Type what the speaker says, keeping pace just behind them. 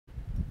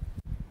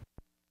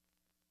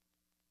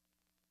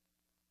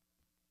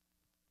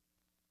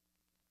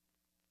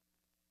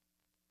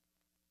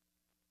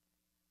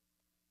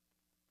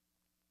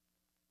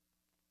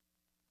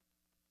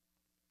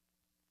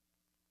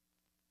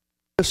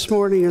This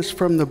morning is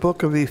from the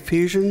book of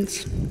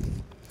Ephesians.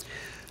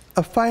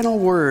 A final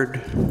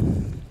word.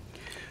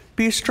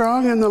 Be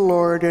strong in the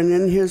Lord and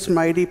in his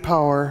mighty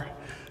power.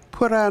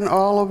 Put on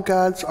all of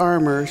God's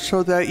armor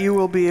so that you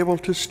will be able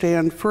to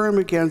stand firm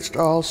against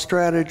all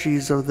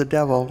strategies of the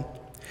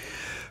devil.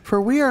 For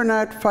we are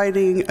not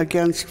fighting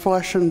against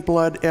flesh and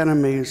blood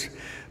enemies,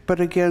 but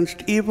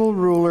against evil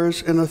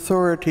rulers and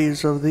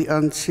authorities of the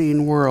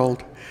unseen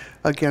world,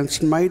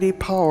 against mighty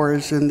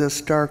powers in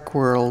this dark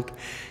world,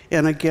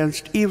 and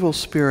against evil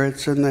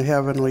spirits in the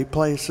heavenly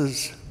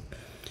places.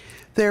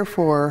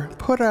 Therefore,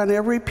 put on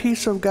every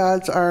piece of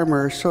God's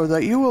armor so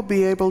that you will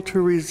be able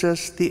to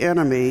resist the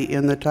enemy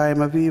in the time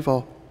of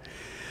evil.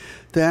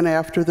 Then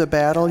after the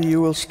battle,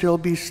 you will still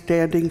be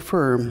standing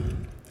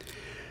firm.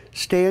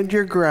 Stand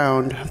your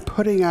ground,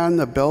 putting on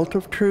the belt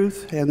of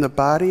truth and the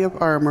body of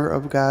armor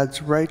of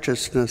God's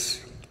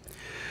righteousness.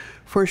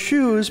 For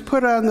shoes,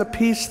 put on the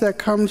peace that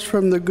comes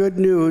from the good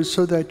news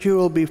so that you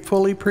will be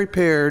fully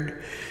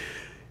prepared.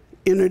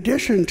 In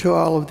addition to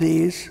all of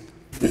these,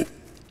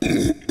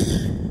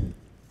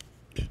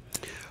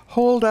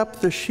 hold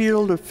up the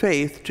shield of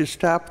faith to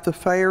stop the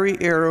fiery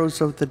arrows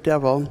of the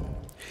devil.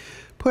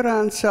 Put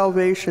on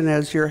salvation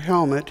as your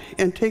helmet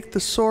and take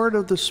the sword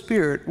of the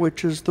Spirit,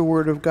 which is the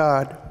Word of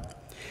God.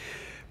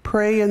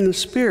 Pray in the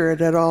Spirit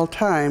at all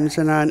times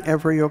and on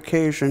every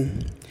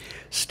occasion.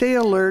 Stay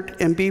alert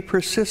and be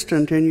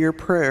persistent in your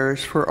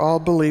prayers for all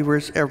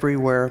believers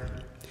everywhere.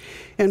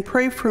 And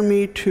pray for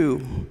me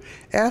too.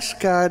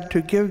 Ask God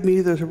to give me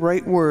the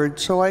right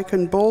words so I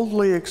can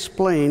boldly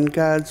explain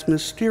God's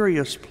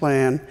mysterious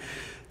plan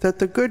that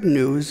the good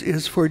news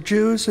is for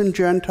Jews and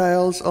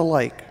Gentiles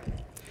alike.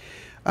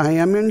 I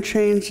am in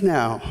chains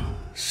now,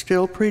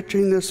 still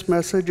preaching this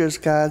message as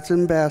God's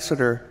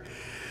ambassador.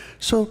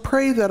 So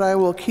pray that I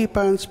will keep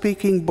on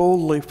speaking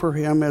boldly for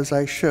him as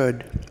I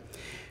should.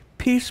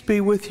 Peace be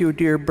with you,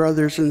 dear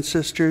brothers and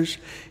sisters,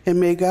 and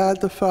may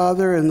God the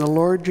Father and the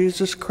Lord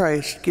Jesus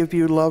Christ give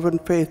you love and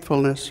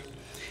faithfulness.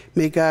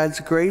 May God's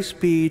grace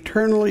be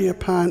eternally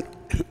upon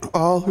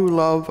all who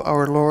love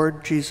our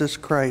Lord Jesus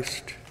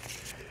Christ.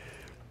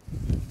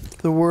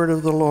 The word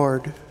of the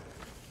Lord.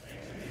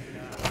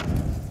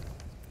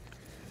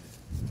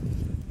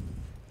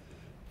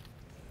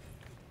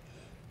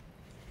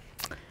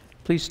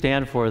 Please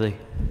stand for the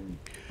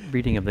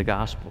reading of the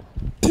gospel.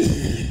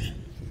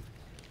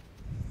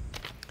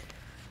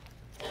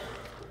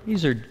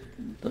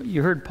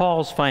 You heard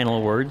Paul's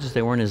final words.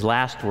 They weren't his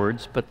last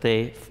words, but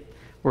they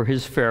were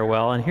his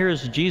farewell. And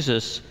here's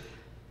Jesus'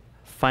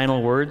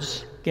 final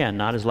words. Again,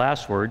 not his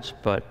last words,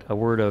 but a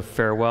word of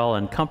farewell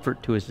and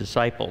comfort to his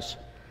disciples.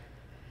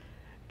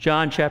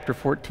 John chapter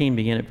 14,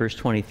 begin at verse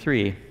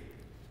 23.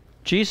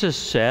 Jesus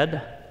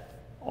said,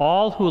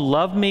 "All who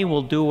love me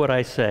will do what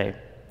I say.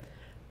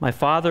 My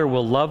Father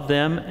will love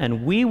them,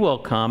 and we will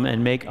come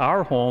and make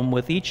our home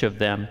with each of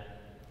them.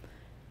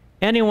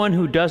 Anyone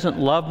who doesn't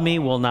love me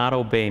will not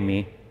obey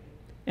me.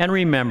 And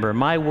remember,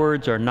 my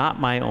words are not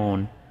my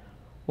own.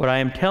 What I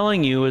am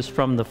telling you is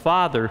from the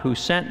Father who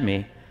sent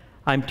me.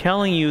 I'm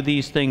telling you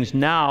these things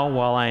now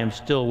while I am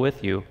still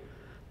with you.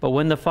 But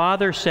when the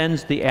Father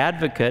sends the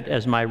Advocate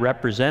as my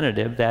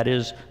representative, that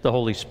is, the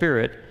Holy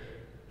Spirit,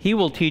 he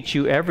will teach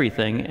you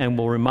everything and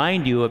will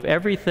remind you of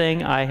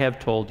everything I have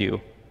told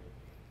you.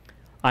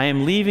 I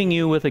am leaving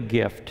you with a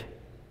gift,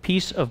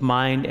 peace of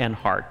mind and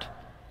heart.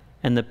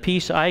 And the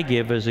peace I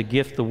give is a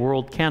gift the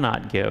world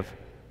cannot give.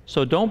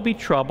 So don't be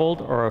troubled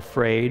or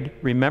afraid.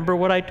 Remember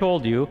what I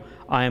told you.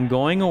 I am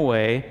going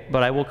away,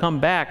 but I will come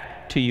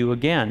back to you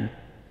again.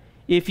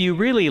 If you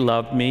really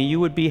loved me, you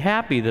would be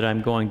happy that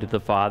I'm going to the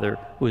Father,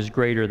 who is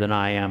greater than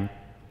I am.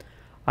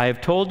 I have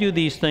told you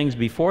these things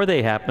before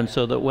they happen,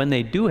 so that when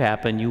they do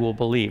happen, you will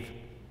believe.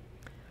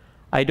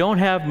 I don't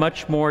have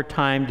much more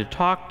time to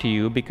talk to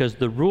you because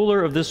the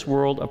ruler of this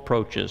world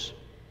approaches.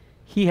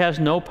 He has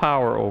no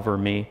power over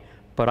me,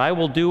 but I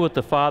will do what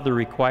the Father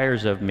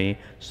requires of me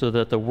so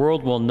that the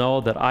world will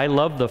know that I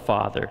love the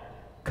Father.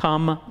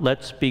 Come,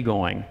 let's be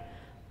going."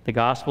 The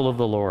Gospel of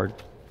the Lord.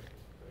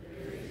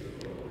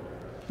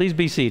 Please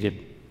be seated.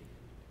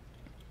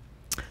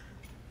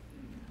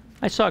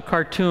 I saw a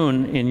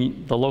cartoon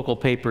in the local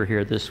paper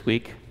here this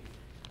week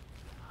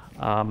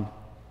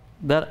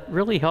that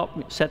really helped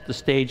me set the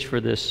stage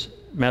for this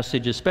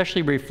message,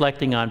 especially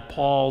reflecting on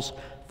Paul's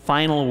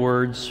final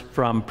words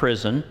from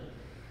prison.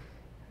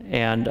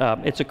 And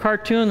it's a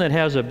cartoon that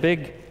has a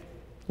big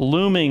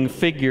looming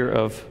figure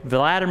of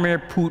Vladimir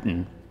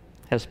Putin.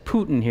 It has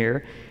Putin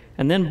here,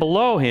 and then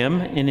below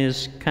him, in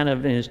his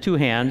two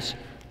hands,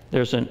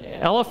 there's an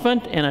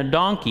elephant and a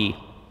donkey,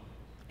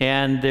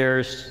 and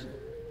there's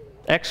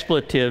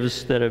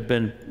expletives that have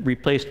been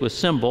replaced with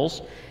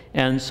symbols,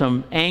 and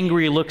some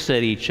angry looks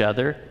at each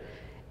other.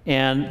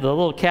 And the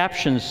little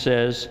caption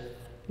says,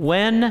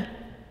 "When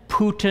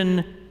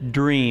Putin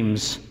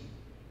dreams."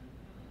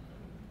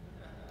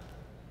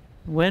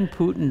 When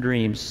Putin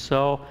dreams.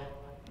 So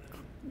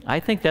I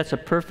think that's a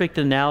perfect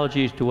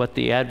analogy to what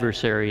the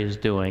adversary is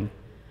doing.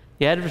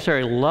 The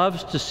adversary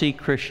loves to see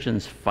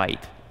Christians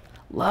fight,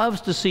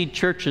 loves to see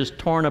churches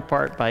torn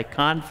apart by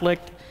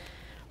conflict,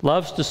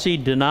 loves to see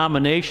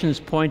denominations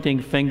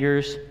pointing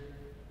fingers.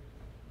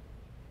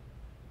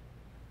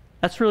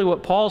 That's really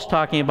what Paul's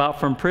talking about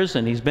from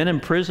prison. He's been in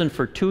prison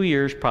for 2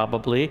 years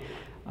probably.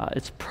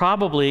 It's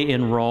probably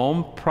in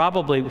Rome,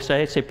 probably,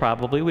 I say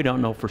probably, we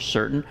don't know for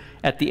certain.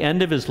 At the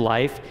end of his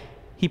life,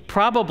 he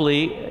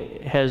probably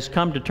has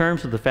come to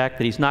terms with the fact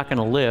that he's not going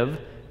to live,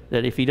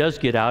 that if he does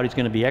get out, he's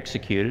going to be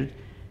executed,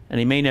 and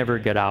he may never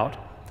get out.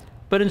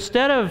 But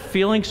instead of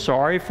feeling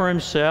sorry for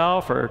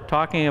himself or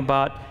talking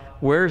about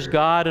where's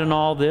God in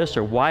all this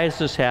or why is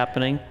this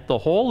happening, the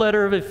whole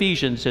letter of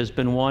Ephesians has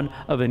been one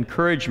of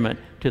encouragement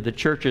to the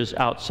churches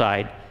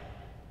outside.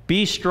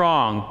 Be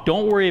strong.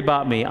 Don't worry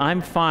about me.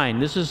 I'm fine.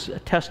 This is a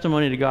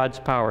testimony to God's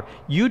power.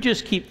 You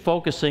just keep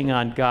focusing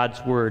on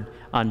God's word,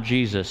 on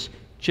Jesus.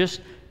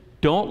 Just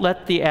don't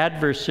let the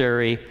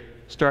adversary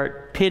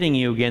start pitting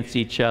you against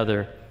each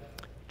other.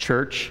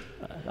 Church,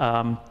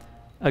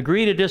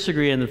 agree to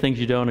disagree on the things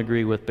you don't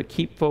agree with, but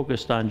keep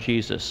focused on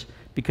Jesus.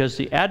 Because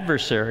the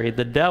adversary,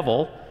 the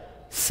devil,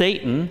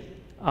 Satan,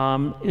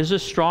 is a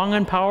strong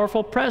and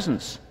powerful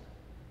presence.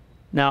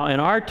 Now, in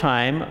our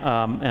time,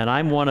 and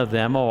I'm one of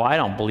them, I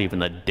don't believe in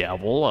the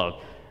devil,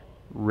 a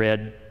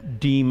red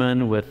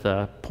demon with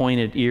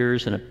pointed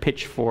ears and a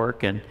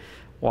pitchfork and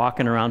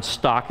walking around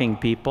stalking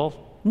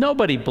people.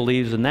 Nobody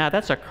believes in that.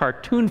 That's a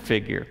cartoon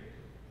figure.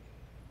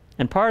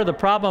 And part of the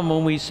problem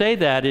when we say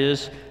that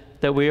is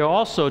that we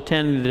also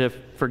tend to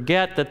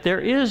forget that there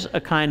is a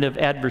kind of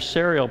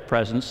adversarial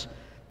presence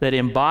that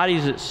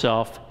embodies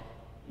itself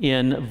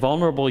in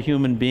vulnerable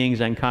human beings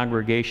and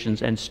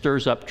congregations and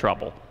stirs up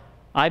trouble.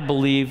 I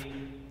believe,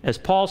 as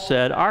Paul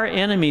said, our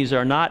enemies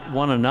are not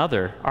one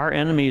another. Our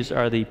enemies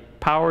are the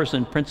powers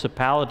and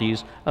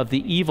principalities of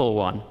the evil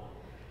one.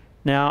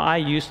 Now, I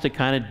used to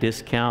kind of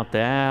discount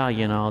that,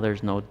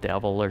 there's no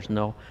devil, there's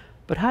no...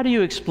 But how do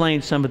you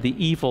explain some of the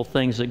evil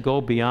things that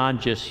go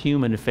beyond just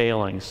human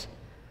failings?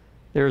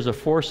 There is a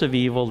force of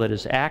evil that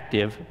is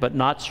active, but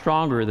not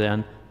stronger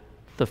than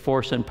the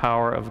force and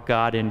power of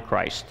God in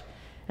Christ.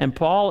 And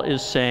Paul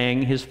is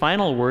saying, his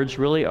final words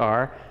really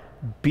are,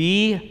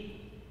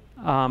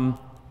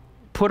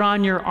 put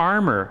on your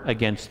armor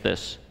against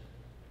this.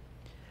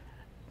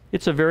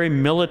 It's a very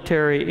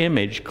military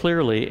image,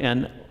 clearly,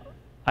 and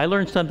I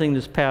learned something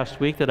this past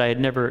week that I had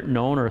never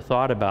known or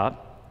thought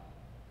about,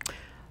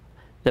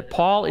 that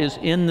Paul is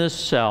in this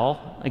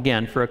cell,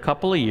 again, for a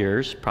couple of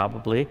years,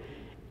 probably,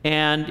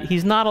 and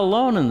he's not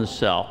alone in the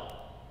cell.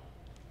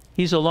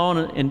 He's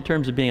alone in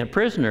terms of being a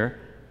prisoner,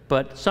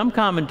 but some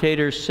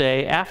commentators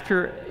say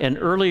after an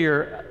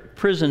earlier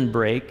prison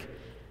break,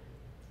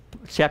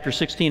 chapter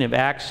 16 of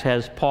Acts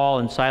has Paul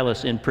and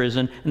Silas in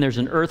prison, and there's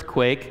an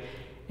earthquake,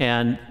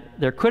 and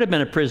there could have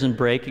been a prison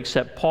break,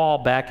 except Paul,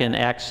 back in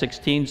Acts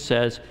 16,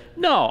 says,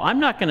 no, I'm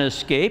not going to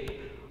escape.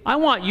 I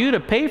want you to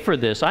pay for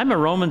this. I'm a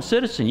Roman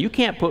citizen. You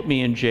can't put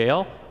me in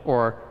jail.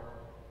 Or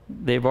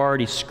they've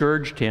already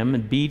scourged him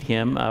and beat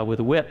him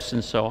with whips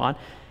and so on.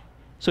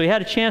 So he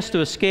had a chance to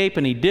escape,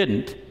 and he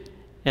didn't.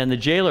 And the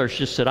jailers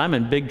just said, I'm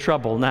in big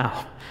trouble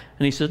now.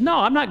 And he says, no,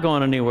 I'm not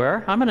going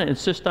anywhere. I'm going to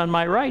insist on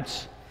my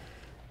rights.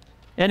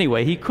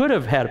 Anyway, he could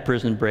have had a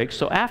prison break.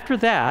 So after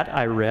that,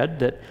 I read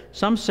that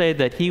some say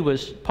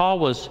that Paul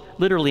was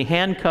literally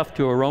handcuffed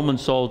to a Roman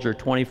soldier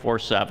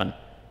 24/7.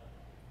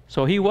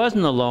 So he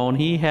wasn't alone.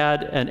 He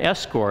had an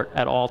escort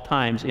at all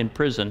times in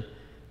prison.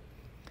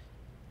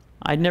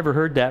 I'd never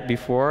heard that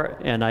before,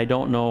 and I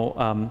don't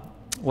know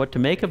what to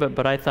make of it,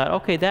 but I thought,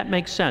 okay, that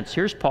makes sense.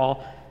 Here's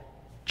Paul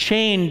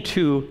chained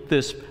to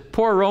this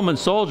poor Roman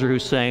soldier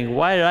who's saying,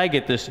 why did I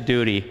get this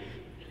duty?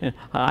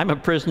 I'm a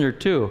prisoner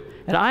too.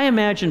 And I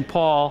imagine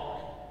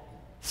Paul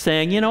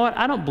saying, you know what,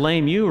 I don't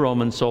blame you,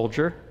 Roman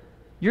soldier.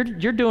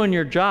 You're doing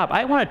your job.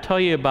 I want to tell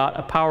you about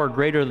a power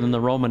greater than the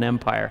Roman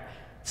Empire.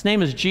 His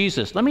name is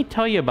Jesus. Let me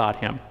tell you about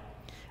him.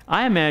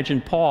 I imagine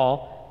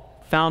Paul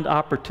found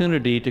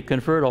opportunity to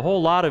convert a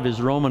whole lot of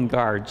his Roman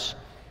guards,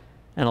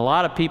 and a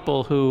lot of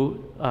people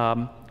who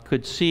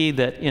could see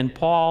that in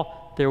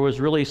Paul there was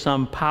really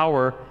some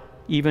power,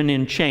 even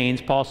in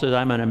chains. Paul says,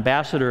 I'm an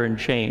ambassador in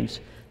chains,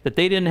 that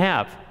they didn't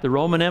have. The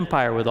Roman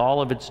Empire, with all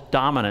of its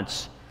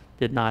dominance,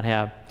 did not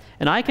have.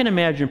 And I can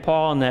imagine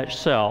Paul in that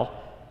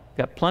cell,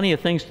 got plenty of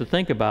things to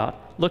think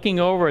about, looking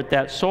over at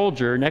that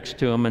soldier next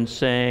to him and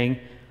saying,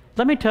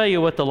 let me tell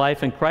you what the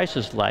life in Christ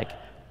is like.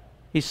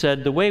 He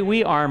said, the way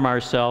we arm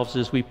ourselves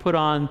is we put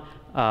on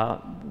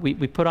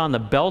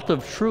the belt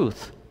of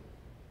truth.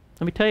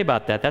 Let me tell you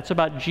about that. That's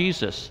about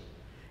Jesus.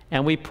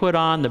 And we put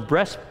on the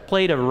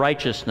breastplate of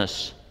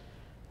righteousness.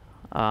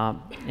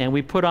 And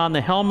we put on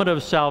the helmet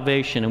of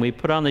salvation. And we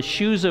put on the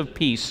shoes of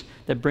peace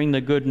that bring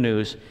the good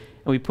news.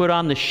 And we put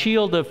on the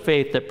shield of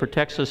faith that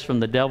protects us from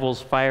the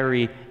devil's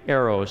fiery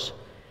arrows.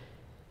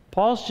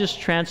 Paul's just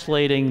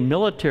translating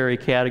military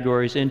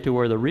categories into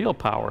where the real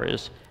power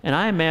is. And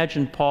I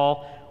imagine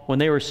Paul, when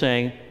they were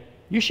saying,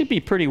 you should be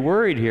pretty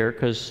worried here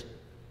because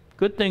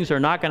good things are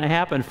not going to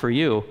happen for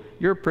you.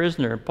 You're a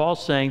prisoner. And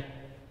Paul's saying,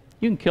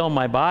 you can kill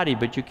my body,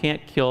 but you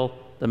can't kill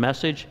the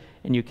message,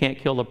 and you can't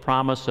kill the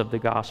promise of the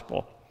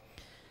gospel.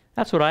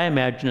 That's what I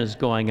imagine is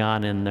going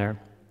on in there.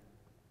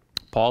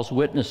 Paul's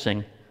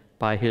witnessing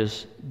by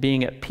his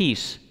being at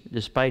peace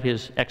despite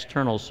his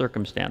external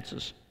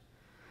circumstances.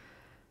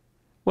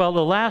 Well,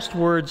 the last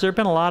words, there have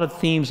been a lot of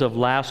themes of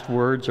last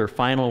words or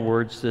final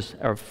words,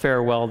 or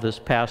farewell this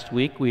past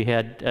week. We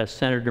had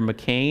Senator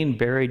McCain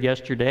buried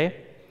yesterday.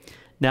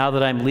 Now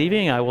that I'm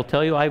leaving, I will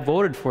tell you I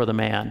voted for the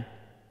man.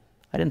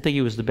 I didn't think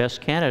he was the best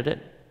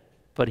candidate,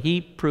 but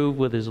he proved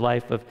with his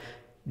life of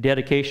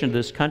dedication to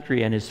this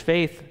country and his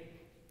faith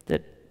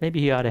that maybe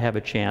he ought to have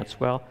a chance.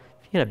 Well,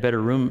 if he had a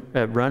better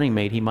running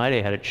mate, he might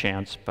have had a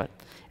chance. But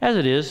as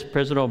it is,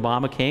 President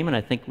Obama came, and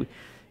I think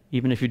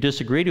even if you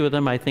disagreed with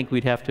him, I think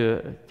we'd have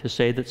to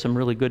say that some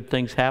really good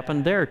things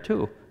happened there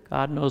too.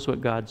 God knows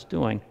what God's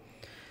doing.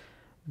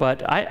 But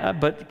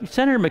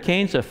Senator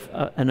McCain's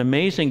an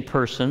amazing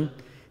person.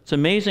 It's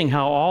amazing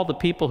how all the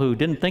people who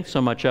didn't think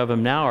so much of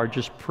him now are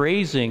just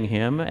praising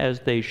him,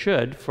 as they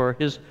should, for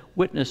his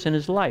witness in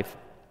his life.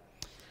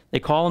 They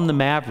call him the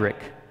Maverick.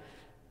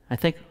 I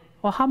think,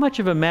 well, how much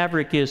of a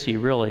maverick is he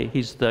really?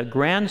 He's the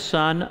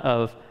grandson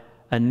of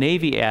a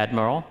Navy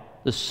admiral,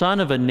 the son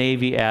of a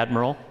Navy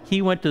admiral.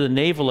 He went to the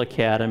Naval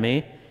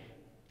Academy,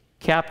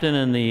 captain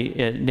in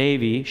the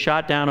Navy,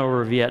 shot down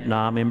over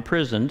Vietnam,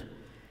 imprisoned,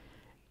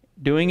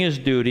 doing his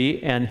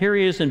duty, and here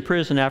he is in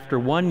prison after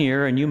 1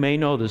 year, and you may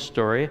know this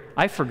story.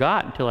 I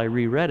forgot until I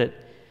reread it.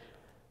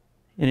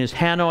 In his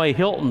Hanoi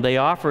Hilton, they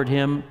offered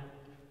him,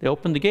 they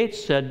opened the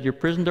gates, said, your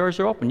prison doors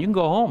are open, you can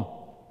go home.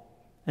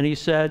 And he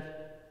said,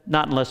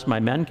 not unless my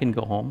men can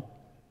go home.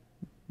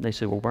 They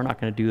said, well, we're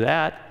not going to do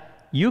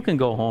that. You can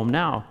go home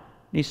now.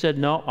 And he said,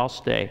 no, I'll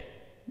stay.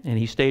 And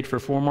he stayed for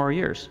 4 more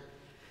years.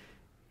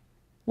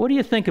 What do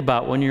you think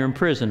about when you're in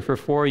prison for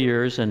 4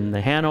 years in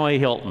the Hanoi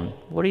Hilton?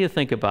 What do you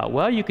think about?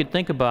 Well, you could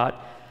think about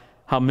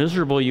how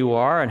miserable you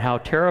are and how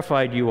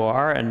terrified you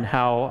are and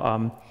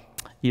how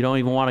you don't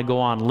even want to go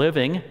on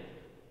living,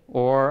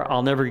 or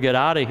I'll never get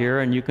out of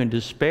here, and you can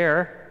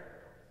despair.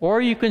 Or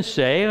you can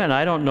say, and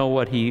I don't know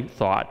what he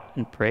thought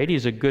and prayed,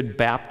 he's a good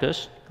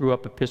Baptist, grew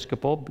up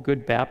Episcopal,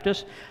 good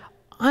Baptist.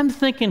 I'm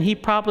thinking he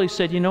probably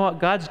said, you know what,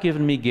 God's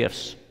given me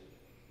gifts.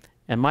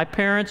 And my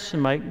parents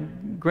and my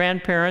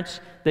grandparents,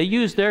 they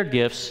used their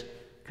gifts,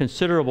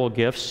 considerable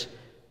gifts,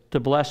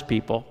 to bless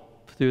people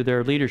through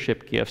their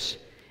leadership gifts.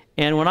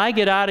 And when I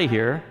get out of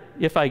here,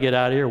 if I get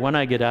out of here, when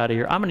I get out of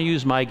here, I'm going to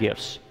use my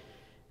gifts.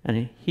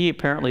 And he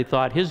apparently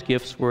thought his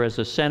gifts were as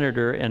a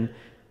senator in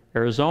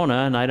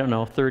Arizona, and I don't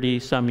know,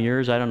 30-some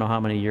years, I don't know how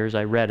many years,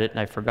 I read it and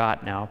I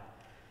forgot now.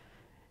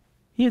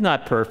 He's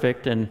not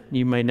perfect, and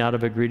you may not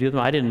have agreed with him.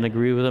 I didn't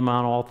agree with him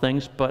on all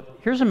things, but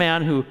here's a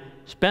man who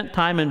spent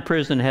time in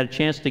prison, had a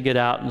chance to get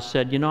out, and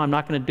said, you know, I'm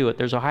not going to do it.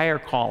 There's a higher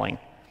calling,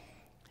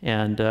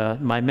 and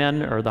my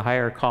men are the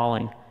higher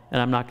calling,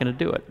 and I'm not going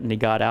to do it. And he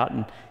got out,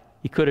 and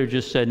he could have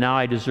just said, now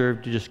I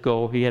deserve to just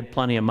go. He had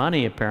plenty of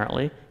money,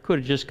 apparently. Could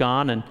have just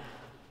gone and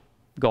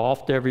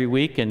golfed every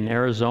week in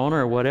Arizona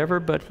or whatever,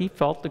 but he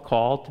felt the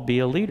call to be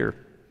a leader.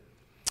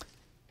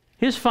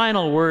 His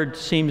final word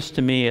seems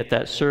to me at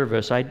that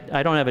service, I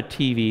don't have a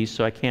TV,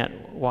 so I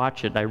can't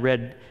watch it. I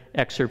read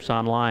excerpts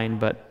online,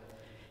 but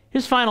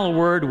his final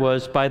word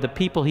was by the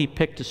people he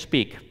picked to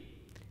speak.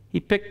 He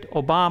picked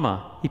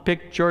Obama. He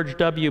picked George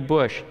W.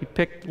 Bush. He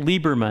picked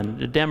Lieberman,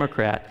 the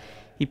Democrat.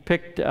 He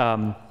picked,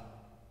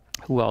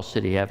 who else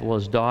did he have? Well,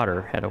 his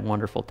daughter had a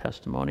wonderful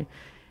testimony.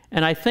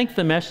 And I think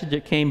the message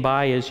that came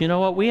by is, you know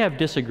what, we have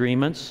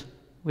disagreements.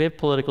 We have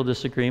political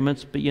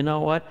disagreements, but you know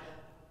what?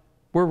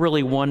 We're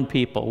really one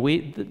people.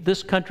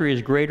 This country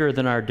is greater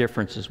than our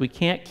differences. We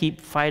can't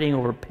keep fighting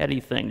over petty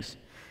things.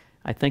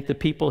 I think the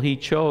people he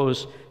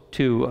chose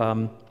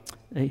to,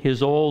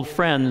 his old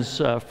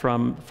friends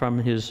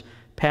from his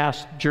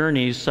past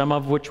journeys, some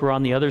of which were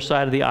on the other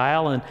side of the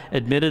aisle and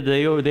admitted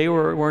they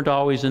weren't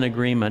always in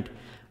agreement.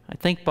 I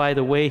think by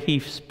the way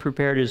he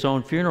prepared his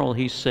own funeral,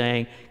 he's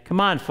saying,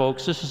 come on,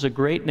 folks, this is a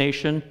great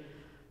nation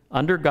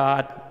under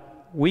God.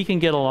 We can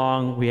get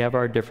along. We have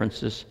our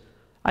differences.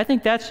 I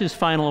think that's his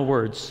final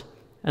words.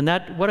 And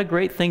what a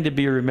great thing to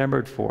be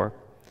remembered for.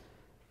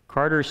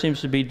 Carter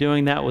seems to be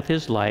doing that with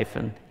his life,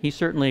 and he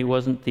certainly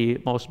wasn't the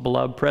most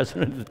beloved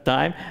president at the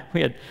time.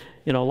 We had,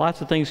 you know,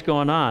 lots of things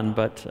going on,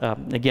 but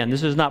again,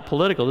 this is not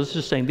political. This is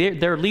just saying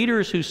they're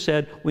leaders who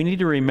said we need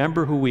to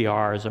remember who we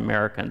are as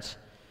Americans.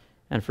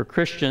 And for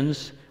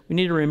Christians, we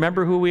need to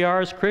remember who we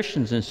are as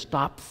Christians and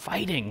stop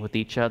fighting with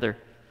each other.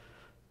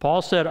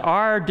 Paul said,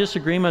 our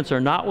disagreements are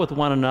not with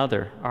one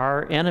another.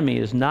 Our enemy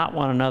is not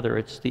one another.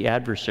 It's the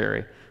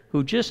adversary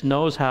who just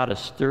knows how to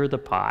stir the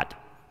pot.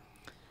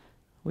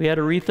 We had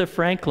Aretha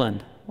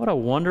Franklin. What a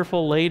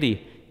wonderful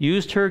lady.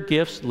 Used her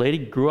gifts. Lady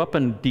grew up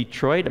in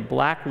Detroit, a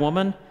black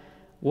woman.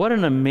 What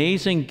an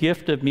amazing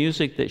gift of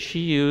music that she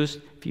used.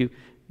 If you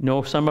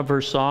know some of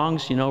her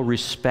songs, you know,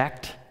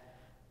 Respect.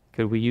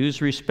 Could we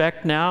use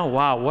respect now?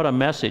 Wow, what a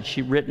message.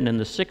 She written in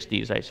the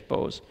 60s, I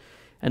suppose.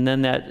 And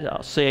then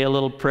that, say a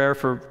little prayer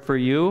for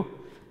you,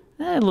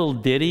 a little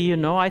ditty, you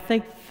know. I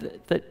think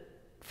that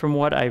from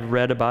what I've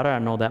read about her, I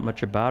don't know that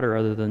much about her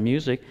other than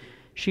music,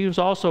 she was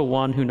also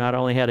one who not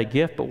only had a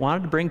gift, but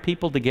wanted to bring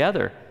people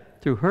together.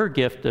 through her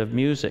gift of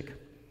music.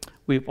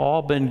 We've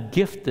all been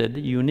gifted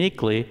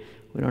uniquely.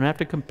 We don't have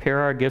to compare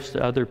our gifts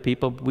to other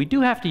people, but we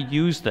do have to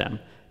use them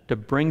to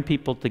bring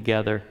people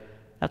together.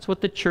 That's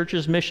what the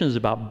church's mission is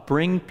about,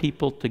 bring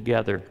people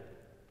together.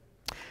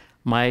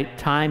 My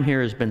time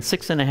here has been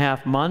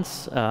 6.5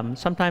 months.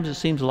 Sometimes it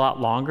seems a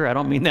lot longer. I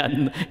don't mean that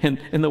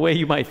in the way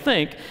you might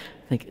think.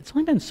 I think it's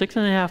only been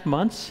 6.5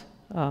 months,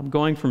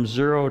 going from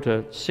 0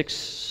 to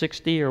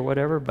 660 or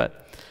whatever.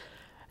 But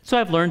so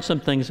I've learned some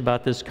things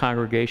about this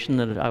congregation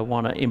that I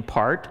want to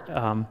impart.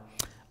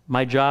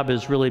 My job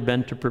has really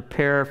been to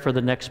prepare for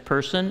the next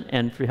person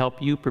and to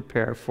help you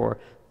prepare for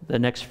the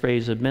next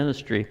phase of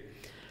ministry.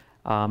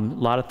 A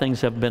lot of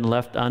things have been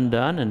left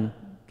undone, and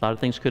a lot of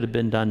things could have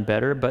been done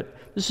better, but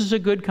this is a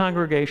good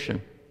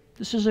congregation.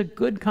 This is a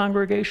good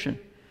congregation.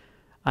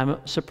 I'm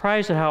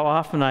surprised at how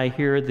often I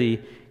hear the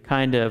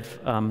kind of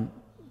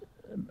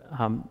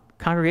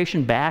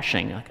congregation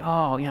bashing, like,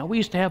 oh, you know, we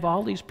used to have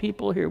all these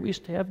people here, we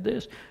used to have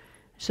this.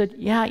 I said,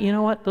 yeah, you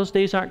know what, those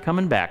days aren't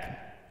coming back.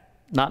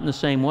 Not in the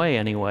same way,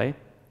 anyway.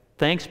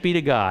 Thanks be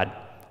to God.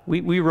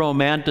 We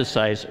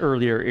romanticize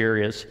earlier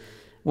eras.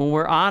 When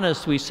we're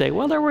honest, we say,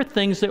 well, there were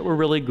things that were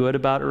really good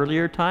about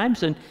earlier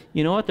times, and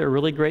you know what? There are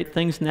really great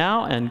things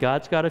now, and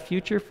God's got a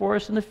future for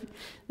us, and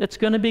it's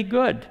going to be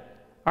good.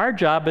 Our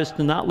job is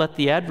to not let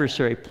the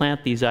adversary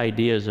plant these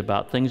ideas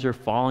about things are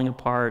falling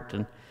apart,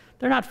 and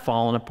they're not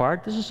falling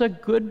apart. This is a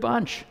good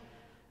bunch.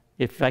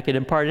 If I could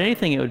impart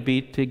anything, it would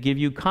be to give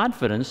you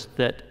confidence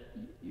that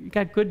you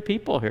got good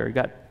people here. You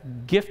got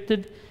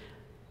gifted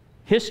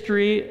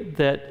history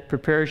that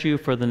prepares you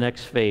for the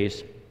next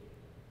phase.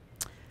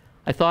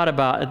 I thought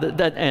about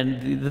that,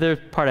 and the other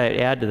part I'd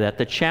add to that,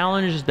 the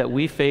challenges that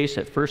we face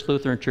at First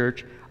Lutheran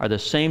Church are the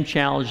same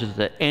challenges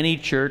that any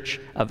church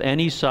of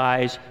any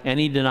size,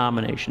 any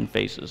denomination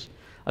faces.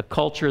 A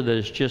culture that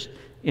is just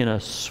in a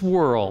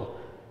swirl.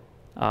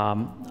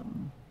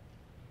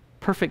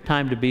 Perfect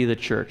time to be the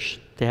church,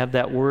 to have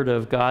that word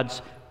of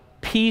God's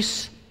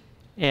peace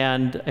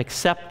and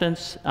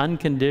acceptance,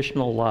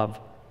 unconditional love.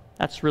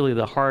 That's really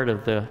the heart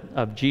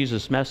of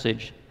Jesus'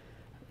 message.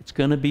 It's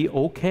going to be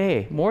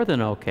okay, more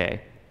than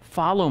okay.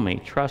 Follow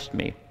me, trust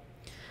me.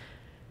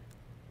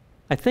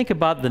 I think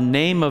about the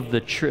name of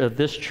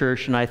this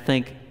church, and I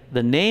think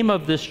the name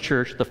of this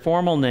church, the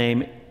formal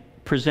name,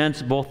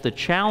 presents both the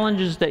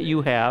challenges that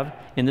you have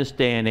in this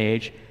day and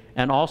age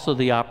and also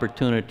the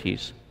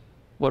opportunities.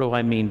 What do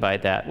I mean by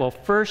that? Well,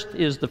 first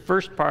is the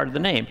first part of the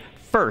name,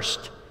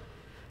 first.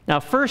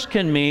 Now, first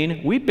can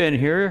mean we've been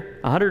here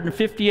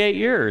 158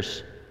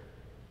 years.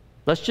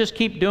 Let's just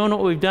keep doing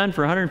what we've done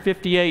for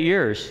 158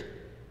 years.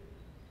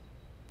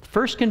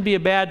 First can be a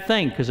bad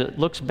thing because it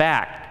looks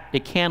back.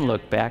 It can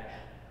look back.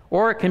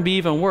 Or it can be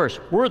even worse.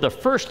 We're the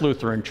first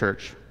Lutheran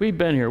church. We've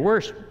been here.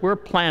 We're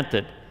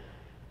planted.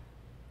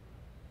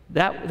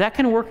 That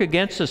can work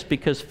against us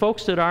because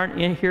folks that aren't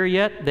in here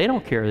yet, they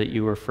don't care that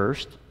you were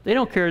first. They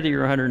don't care that you're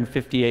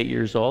 158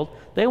 years old.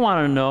 They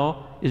want to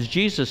know, is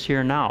Jesus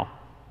here now?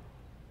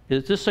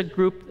 Is this a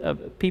group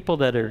of people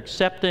that are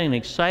accepting and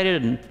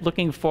excited and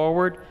looking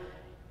forward?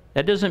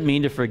 That doesn't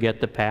mean to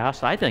forget the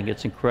past. I think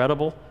it's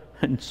incredible,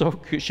 and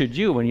so should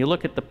you. When you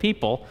look at the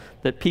people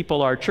that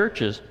people are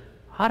churches,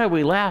 how did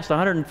we last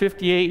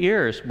 158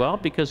 years? Well,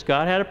 because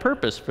God had a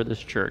purpose for this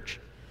church,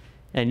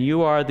 and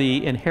you are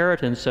the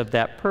inheritance of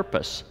that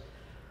purpose.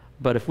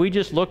 But if we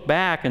just look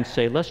back and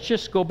say, let's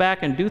just go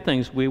back and do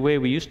things the way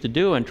we used to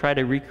do and try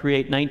to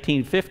recreate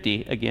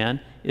 1950 again,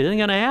 it isn't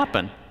going to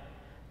happen.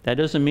 That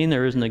doesn't mean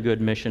there isn't a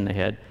good mission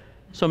ahead.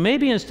 So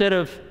maybe instead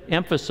of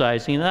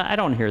emphasizing, I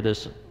don't hear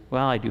this,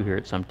 well, I do hear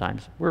it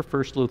sometimes, we're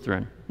First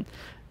Lutheran,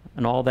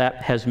 and all that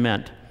has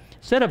meant.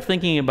 Instead of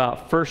thinking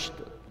about First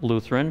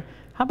Lutheran,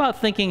 how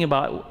about thinking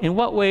about in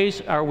what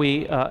ways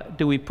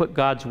do we put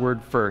God's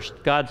word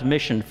first, God's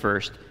mission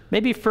first?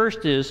 Maybe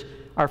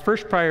our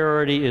first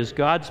priority is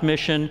God's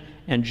mission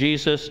and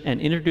Jesus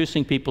and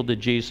introducing people to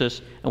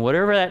Jesus, and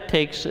whatever that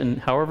takes and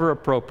however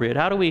appropriate,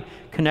 how do we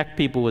connect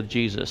people with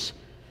Jesus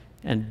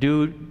and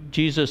do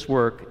Jesus'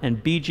 work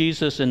and be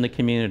Jesus in the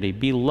community?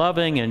 Be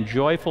loving and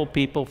joyful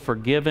people,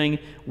 forgiving,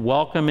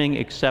 welcoming,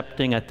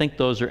 accepting. I think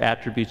those are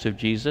attributes of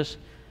Jesus.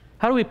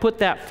 How do we put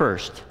that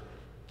first?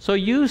 So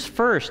use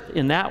first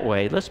in that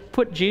way. Let's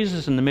put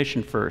Jesus in the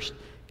mission first.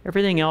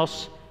 Everything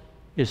else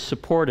is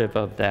supportive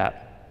of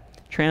that.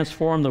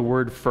 Transform the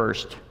word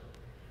first.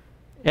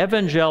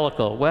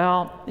 Evangelical.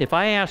 Well, if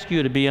I ask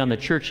you to be on the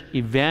church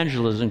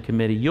evangelism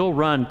committee, you'll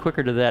run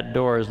quicker to that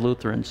door as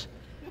Lutherans.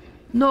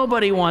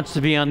 Nobody wants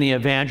to be on the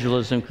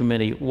evangelism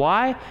committee.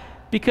 Why?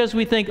 Because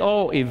we think,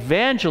 oh,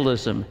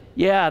 evangelism.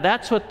 Yeah,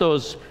 that's what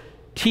those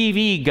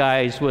TV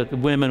guys with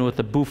women with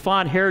the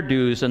bouffant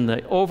hairdos and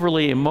the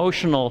overly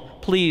emotional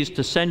pleas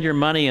to send your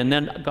money and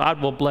then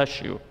God will bless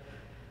you.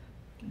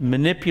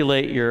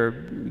 Manipulate your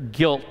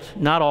guilt.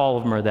 Not all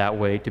of them are that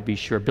way, to be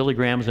sure. Billy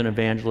Graham's an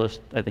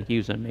evangelist. I think he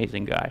was an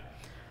amazing guy.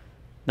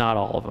 Not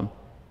all of them.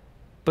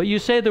 But you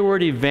say the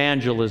word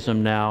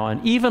evangelism now,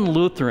 and even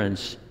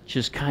Lutherans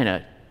just kind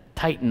of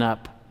tighten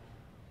up.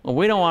 Well,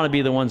 we don't want to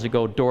be the ones that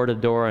go door to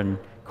door and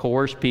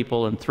coerce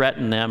people and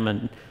threaten them.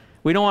 And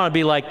we don't want to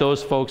be like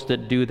those folks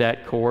that do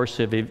that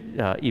coercive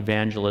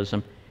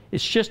evangelism.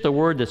 It's just a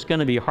word that's going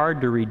to be hard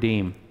to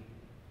redeem.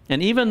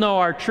 And even though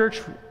our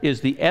church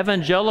is the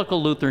evangelical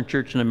Lutheran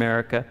Church in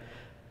America,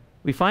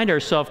 we find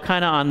ourselves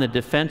kind of on the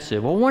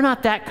defensive. Well, we're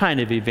not that kind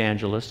of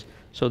evangelist,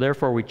 so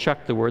therefore we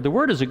chuck the word. The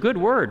word is a good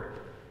word.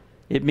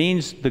 It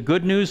means the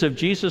good news of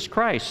Jesus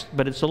Christ,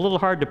 but it's a little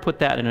hard to put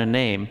that in a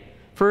name.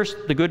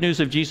 First, the good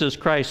news of Jesus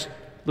Christ,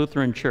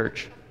 Lutheran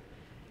Church.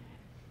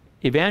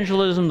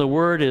 Evangelism, the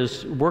word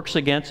works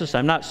against us.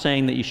 I'm not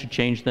saying that you should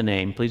change the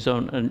name. Please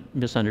don't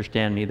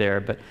misunderstand me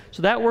there. But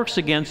so that works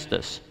against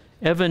us.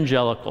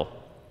 Evangelical.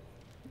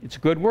 It's a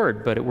good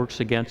word, but it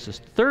works against us.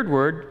 The third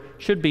word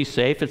should be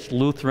safe. It's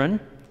Lutheran.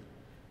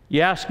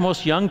 You ask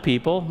most young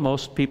people,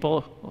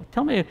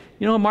 tell me,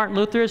 you know who Martin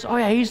Luther is? Oh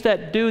yeah, he's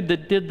that dude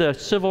that did the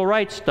civil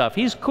rights stuff.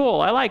 He's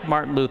cool. I like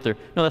Martin Luther.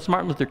 No, that's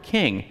Martin Luther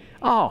King.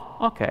 Oh,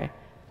 okay.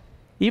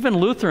 Even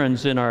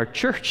Lutherans in our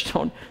church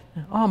don't,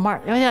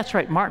 yeah, that's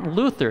right, Martin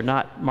Luther,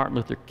 not Martin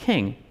Luther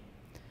King.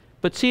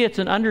 But see, it's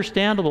an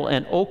understandable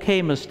and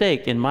okay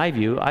mistake in my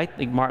view. I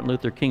think Martin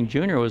Luther King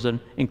Jr. was an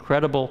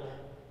incredible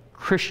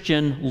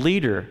Christian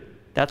leader.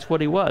 That's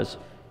what he was.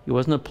 He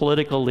wasn't a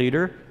political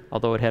leader,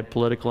 although it had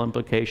political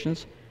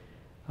implications.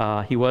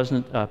 He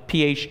wasn't a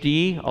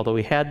PhD, although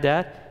he had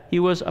that. He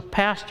was a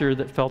pastor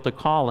that felt a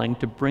calling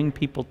to bring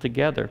people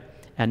together,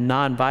 and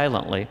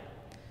nonviolently.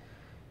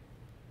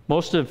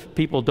 Most of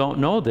people don't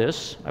know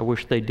this. I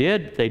wish they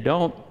did. They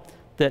don't.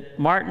 That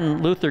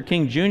Martin Luther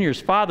King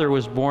Jr.'s father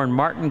was born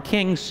Martin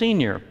King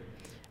Sr.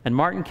 And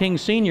Martin King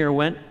Sr.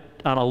 went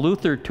on a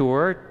Luther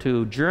tour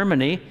to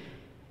Germany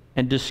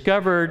and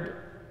discovered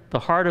the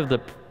heart of the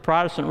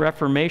Protestant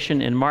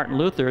Reformation in Martin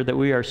Luther, that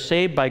we are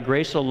saved by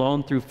grace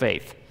alone through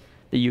faith,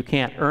 that you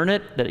can't earn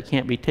it, that it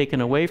can't be taken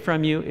away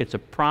from you. It's a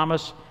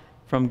promise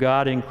from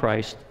God in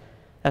Christ.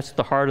 That's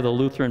the heart of the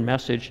Lutheran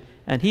message.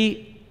 And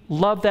he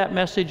loved that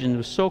message and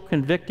was so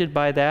convicted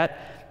by that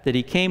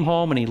he came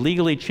home and he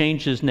legally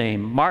changed his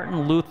name,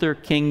 Martin Luther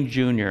King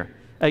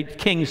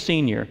King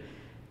Sr.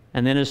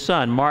 And then his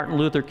son, Martin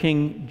Luther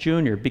King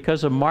Jr.,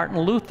 because of Martin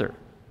Luther.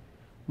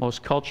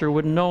 Most culture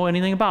wouldn't know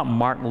anything about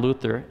Martin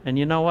Luther. And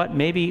you know what?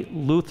 Maybe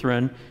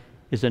Lutheran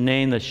is a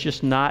name that's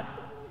just not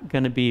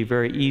going to be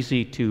very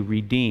easy to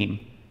redeem.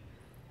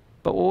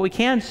 But what we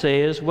can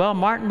say is, well,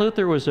 Martin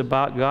Luther was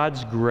about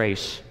God's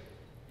grace.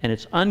 And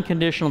it's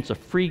unconditional, it's a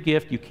free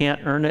gift, you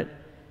can't earn it,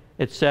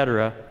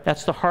 etc.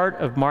 That's the heart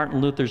of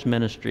Martin Luther's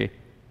ministry.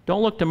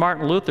 Don't look to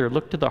Martin Luther,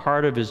 look to the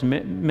heart of his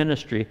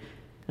ministry.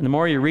 And the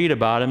more you read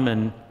about him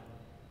and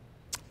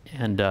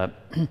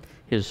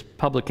his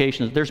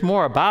publications, there's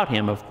more about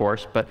him, of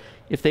course, but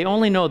if they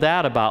only know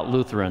that about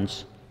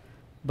Lutherans,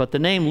 but the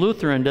name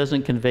Lutheran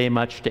doesn't convey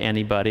much to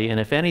anybody, and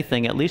if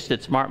anything, at least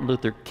it's Martin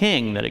Luther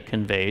King that it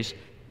conveys.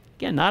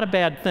 Again, not a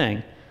bad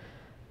thing.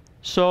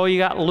 So you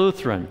got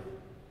Lutheran.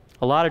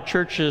 A lot of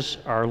churches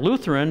are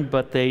Lutheran,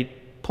 but they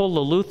pull the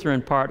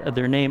Lutheran part of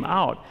their name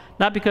out.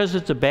 Not because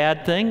it's a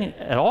bad thing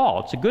at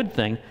all, it's a good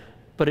thing,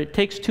 but it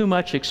takes too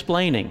much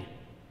explaining.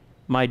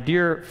 My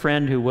dear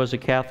friend who was a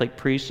Catholic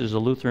priest is a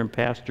Lutheran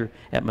pastor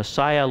at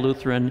Messiah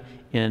Lutheran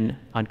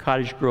on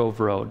Cottage Grove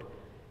Road.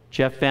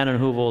 Jeff Vanden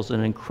Heuvel is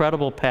an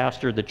incredible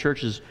pastor. The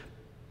church is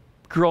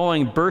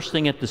growing,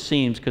 bursting at the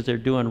seams because they're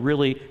doing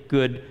really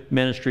good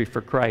ministry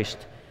for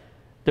Christ.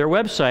 Their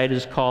website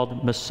is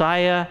called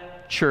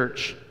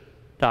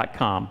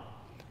messiahchurch.com.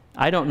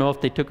 I don't know if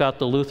they took out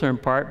the Lutheran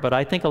part, but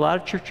I think a lot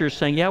of churches are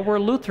saying, yeah, we're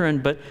Lutheran,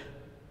 but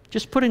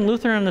just putting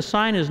Lutheran on the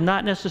sign is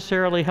not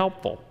necessarily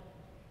helpful.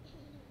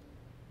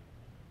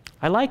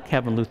 I like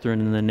having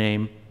Lutheran in the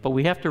name, but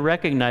we have to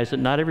recognize that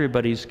not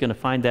everybody's going to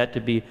find that to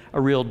be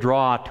a real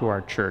draw to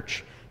our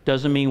church.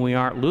 Doesn't mean we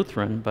aren't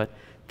Lutheran, but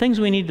things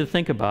we need to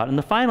think about. And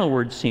the final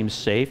word seems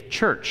safe,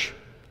 church.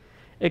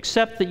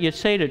 Except that you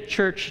say to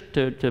church,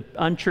 to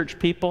unchurched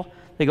people,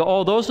 they go,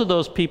 oh, those are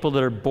those people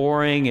that are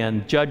boring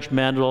and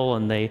judgmental,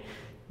 and they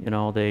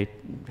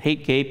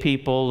hate gay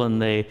people,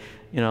 and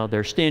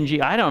they're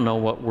stingy. I don't know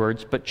what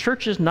words, but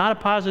church is not a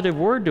positive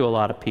word to a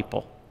lot of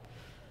people.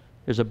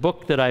 There's a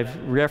book that I've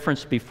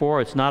referenced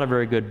before. It's not a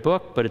very good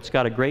book, but it's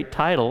got a great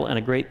title and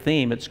a great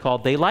theme. It's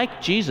called They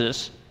Like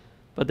Jesus,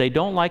 but They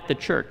Don't Like the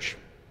Church.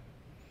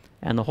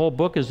 And the whole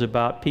book is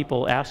about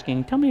people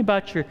asking, tell me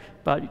about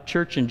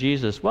church and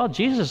Jesus. Well,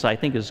 Jesus, I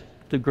think, is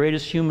the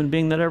greatest human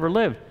being that ever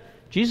lived.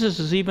 Jesus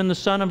is even the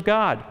Son of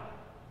God,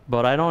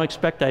 but I don't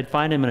expect I'd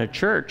find him in a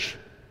church.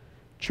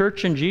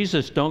 Church and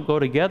Jesus don't go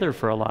together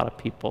for a lot of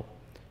people.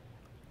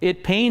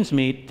 It pains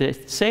me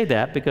to say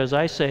that because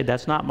I say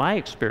that's not my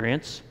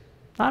experience.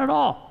 Not at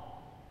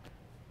all.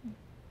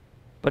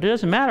 But it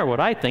doesn't matter what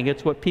I think,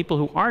 it's what people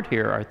who aren't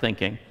here are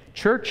thinking.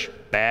 Church,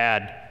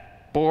 bad,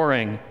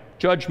 boring,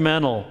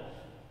 judgmental,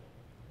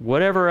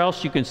 whatever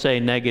else you can say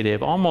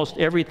negative. Almost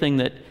everything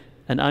that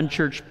an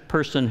unchurched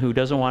person who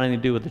doesn't want anything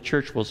to do with the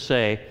church will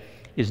say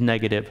is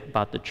negative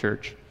about the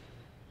church.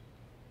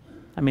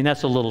 I mean,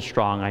 that's a little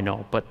strong, I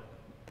know, but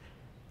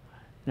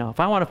if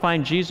I want to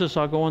find Jesus,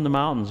 I'll go in the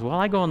mountains. Well,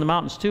 I go in the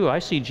mountains too. I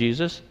see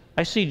Jesus.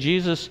 I see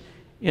Jesus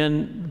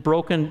in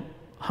broken,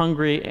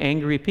 hungry,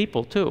 angry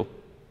people too.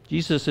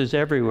 Jesus is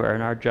everywhere,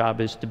 and our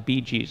job is to be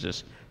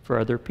Jesus for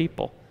other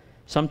people.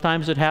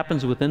 Sometimes it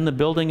happens within the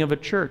building of a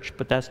church,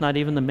 but that's not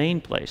even the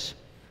main place.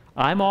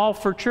 I'm all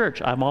for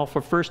church. I'm all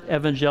for First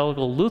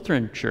Evangelical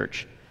Lutheran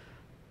Church.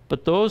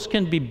 But those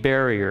can be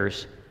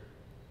barriers.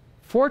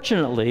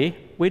 Fortunately,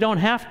 we don't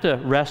have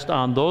to rest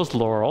on those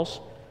laurels.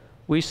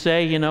 We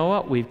say, you know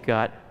what, we've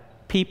got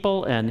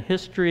people and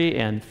history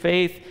and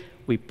faith.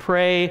 We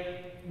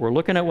pray. We're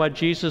looking at what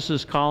Jesus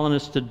is calling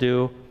us to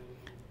do.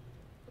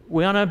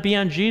 We want to be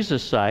on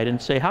Jesus' side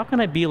and say, how can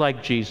I be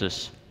like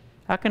Jesus?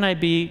 How can I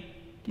be,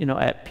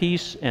 at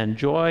peace and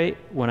joy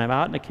when I'm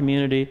out in the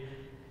community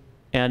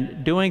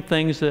and doing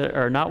things that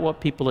are not what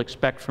people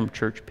expect from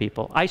church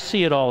people? I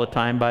see it all the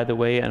time, by the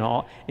way,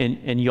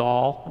 in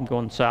y'all. I'm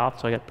going south,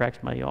 so I got to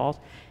practice my y'alls.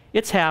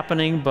 It's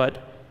happening,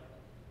 but,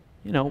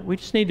 we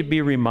just need to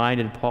be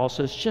reminded. Paul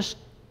says, just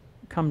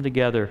come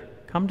together.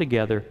 Come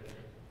together.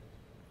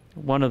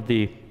 One of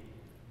the...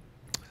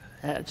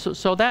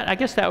 So that, I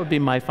guess that would be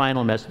my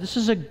final message. This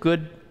is a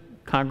good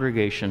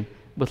congregation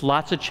with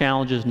lots of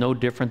challenges, no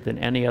different than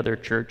any other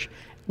church.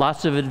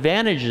 Lots of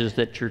advantages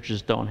that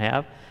churches don't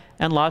have,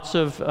 and lots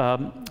of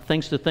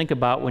things to think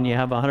about when you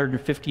have a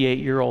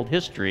 158-year-old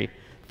history.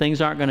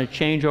 Things aren't going to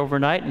change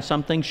overnight, and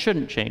some things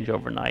shouldn't change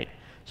overnight.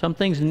 Some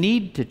things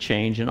need to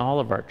change in all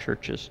of our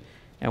churches,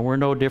 and we're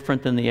no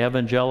different than the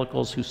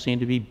evangelicals who seem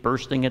to be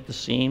bursting at the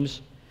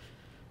seams.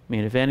 I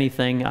mean, if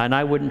anything, and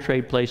I wouldn't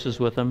trade places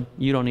with them.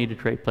 You don't need to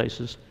trade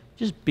places.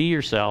 Just be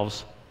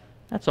yourselves.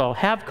 That's all.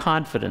 Have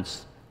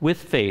confidence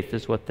with faith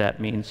is what that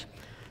means.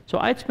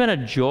 So it's been a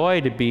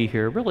joy to be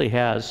here. It really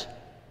has.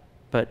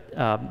 But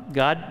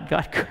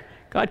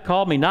God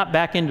called me not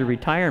back into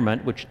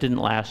retirement, which didn't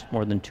last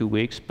more than 2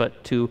 weeks,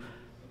 but to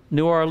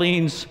New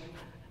Orleans,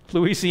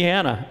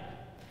 Louisiana.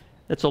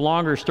 It's a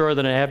longer story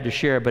than I have to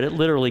share, but it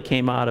literally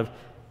came out of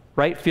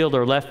right field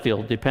or left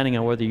field, depending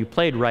on whether you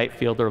played right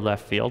field or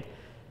left field.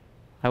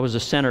 I was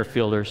a center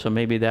fielder, so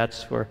maybe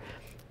that's where.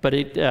 But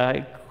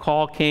a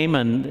call came,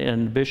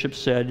 and the bishop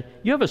said,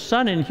 "You have a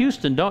son in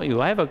Houston, don't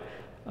you? I have a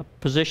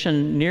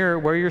position near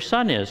where your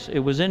son is." It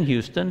was in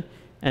Houston,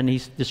 and he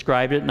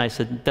described it, and I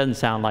said, "Doesn't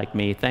sound like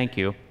me, thank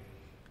you.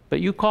 But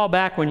you call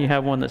back when you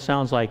have one that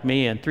sounds like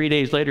me." And 3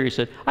 days later, he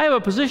said, "I have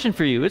a position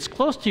for you. It's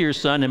close to your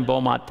son in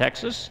Beaumont,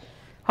 Texas."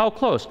 "How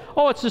close?"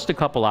 "Oh, it's just a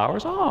couple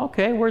hours." "Oh,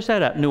 okay. Where's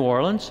that at?" "New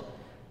Orleans."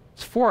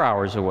 "It's 4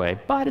 hours away,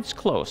 but it's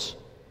close."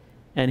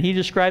 And he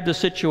described the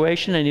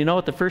situation, and you know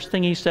what the first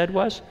thing he said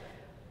was?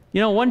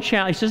 One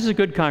challenge, he says, this is a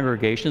good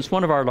congregation. It's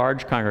one of our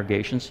large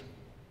congregations,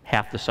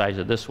 half the size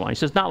of this one. He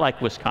says, not like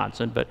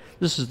Wisconsin, but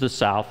this is the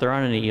South. There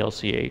aren't any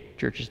ELCA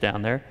churches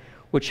down there,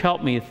 which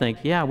helped me to think,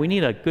 yeah, we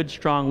need a good,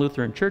 strong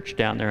Lutheran church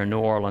down there in New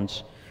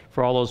Orleans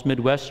for all those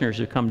Midwesterners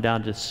who come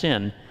down to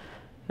sin.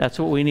 That's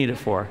what we need it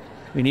for.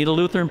 We need a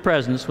Lutheran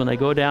presence. When they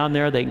go down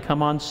there, they can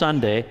come on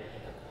Sunday.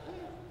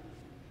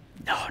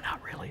 No, not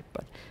really,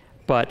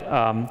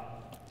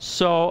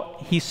 so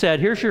he said,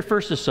 here's your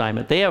first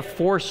assignment. They have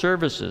 4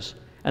 services,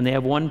 and they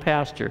have 1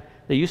 pastor.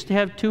 They used to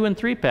have 2 and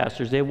 3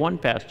 pastors. They have 1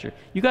 pastor.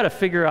 You got to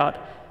figure out,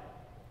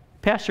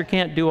 pastor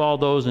can't do all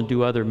those and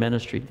do other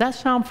ministry. Does that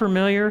sound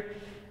familiar?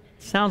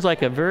 Sounds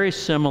like a very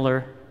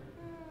similar.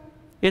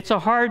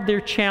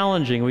 They're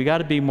challenging. We got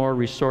to be more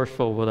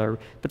resourceful with our,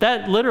 but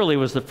that literally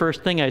was the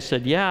first thing I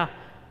said, yeah,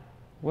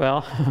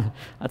 well,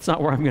 that's not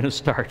where I'm going to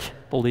start,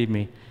 believe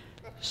me.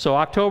 So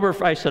October,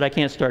 I said, I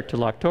can't start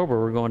till October.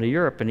 We're going to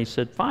Europe. And he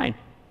said, fine.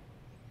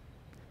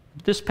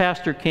 This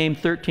pastor came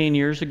 13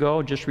 years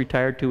ago, just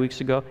retired 2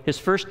 weeks ago. His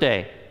first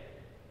day,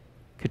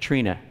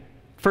 Katrina,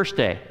 first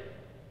day.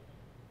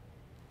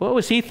 What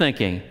was he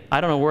thinking?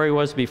 I don't know where he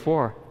was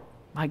before.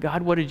 My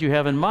God, what did you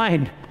have in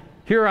mind?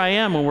 Here I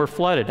am when we're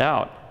flooded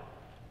out.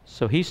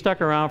 So he stuck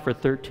around for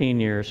 13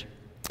 years.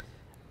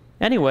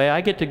 Anyway, I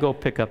get to go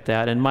pick up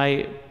that, and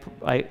my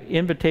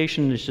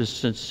invitation is just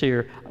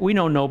sincere. We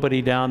know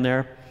nobody down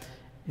there.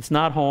 It's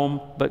not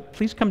home, but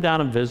please come down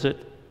and visit.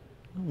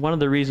 One of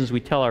the reasons we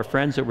tell our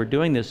friends that we're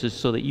doing this is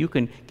so that you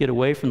can get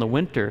away from the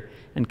winter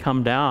and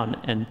come down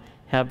and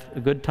have a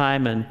good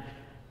time in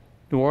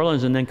New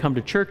Orleans and then come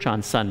to church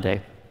on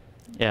Sunday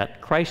at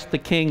Christ the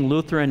King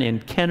Lutheran in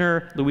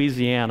Kenner,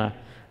 Louisiana,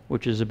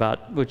 which is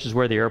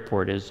where the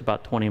airport is,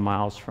 about 20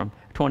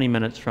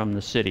 minutes from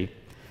the city.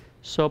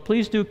 So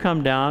please do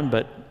come down,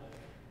 but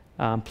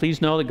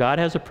please know that God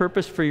has a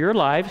purpose for your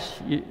lives.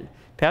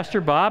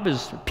 Pastor Bob is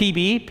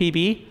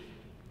PB.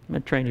 I'm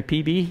going to train you,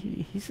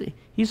 PB.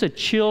 He's a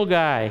chill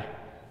guy.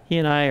 He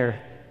and I are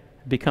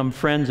become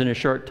friends in a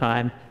short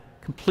time,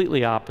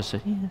 completely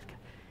opposite.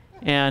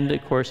 And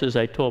of course, as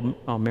I told,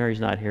 Mary's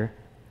not here.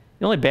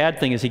 The only bad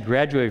thing is he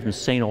graduated from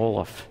St.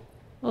 Olaf.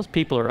 Those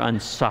people are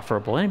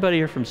insufferable. Anybody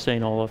here from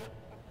St. Olaf?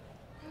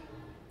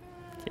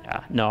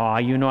 Yeah, no,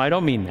 I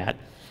don't mean that.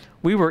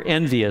 We were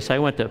envious. I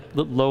went to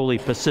lowly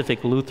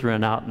Pacific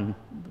Lutheran out in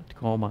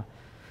Tacoma.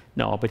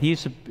 No, but he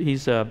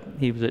was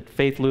at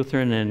Faith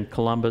Lutheran in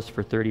Columbus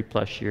for 30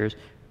 plus years.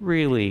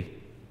 Really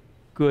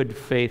good,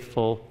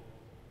 faithful,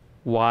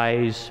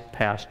 wise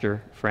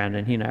pastor friend,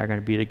 and he and I are going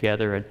to be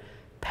together and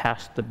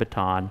pass the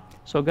baton.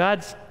 So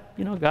God's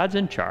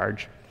in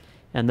charge.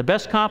 And the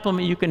best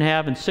compliment you can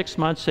have in 6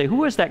 months, say, who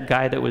was that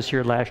guy that was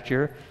here last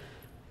year?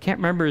 Can't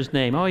remember his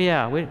name. Oh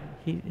yeah,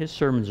 his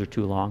sermons are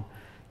too long.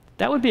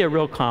 That would be a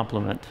real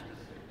compliment.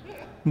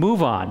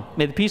 Move on.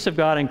 May the peace of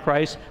God in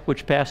Christ,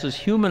 which passes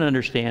human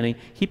understanding,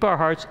 keep our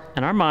hearts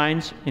and our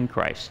minds in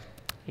Christ.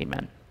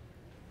 Amen.